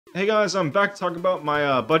Hey guys, I'm back to talk about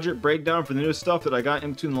my budget breakdown for the newest stuff that I got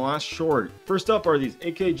into in the last short. First up are these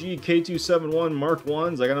AKG K271 Mark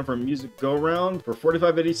 1s. I got them from Music Go Round for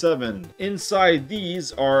 $45.87. Inside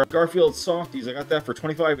these are Garfield Softies. I got that for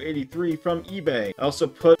 $25.83 from eBay. I also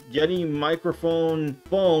put Yeti microphone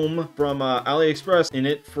foam from AliExpress in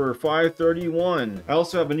it for $5.31. I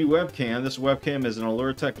also have a new webcam. This webcam is an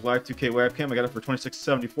Allure-Tech Live 2K webcam. I got it for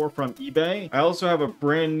 $26.74 from eBay. I also have a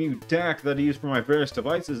brand new DAC that I use for my various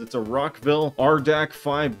devices. It's a Rockville RDAC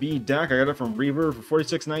 5B DAC. I got it from Reverb for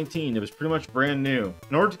 $46.19. It was pretty much brand new.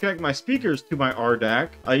 In order to connect my speakers to my RDAC,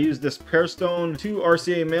 I use this Pearstone 2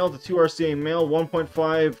 RCA male to 2 RCA male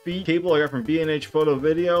 1.5 feet cable I got from B&H Photo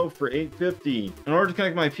Video for $8.50. In order to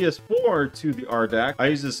connect my PS4 to the RDAC, I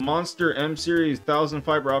use this Monster M Series 1000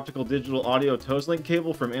 fiber optical digital audio Toslink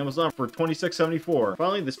cable from Amazon for $26.74.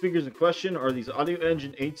 Finally, the speakers in question are these Audio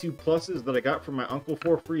Engine A2 Pluses that I got from my uncle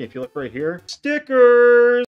for free. If you look right here, stickers!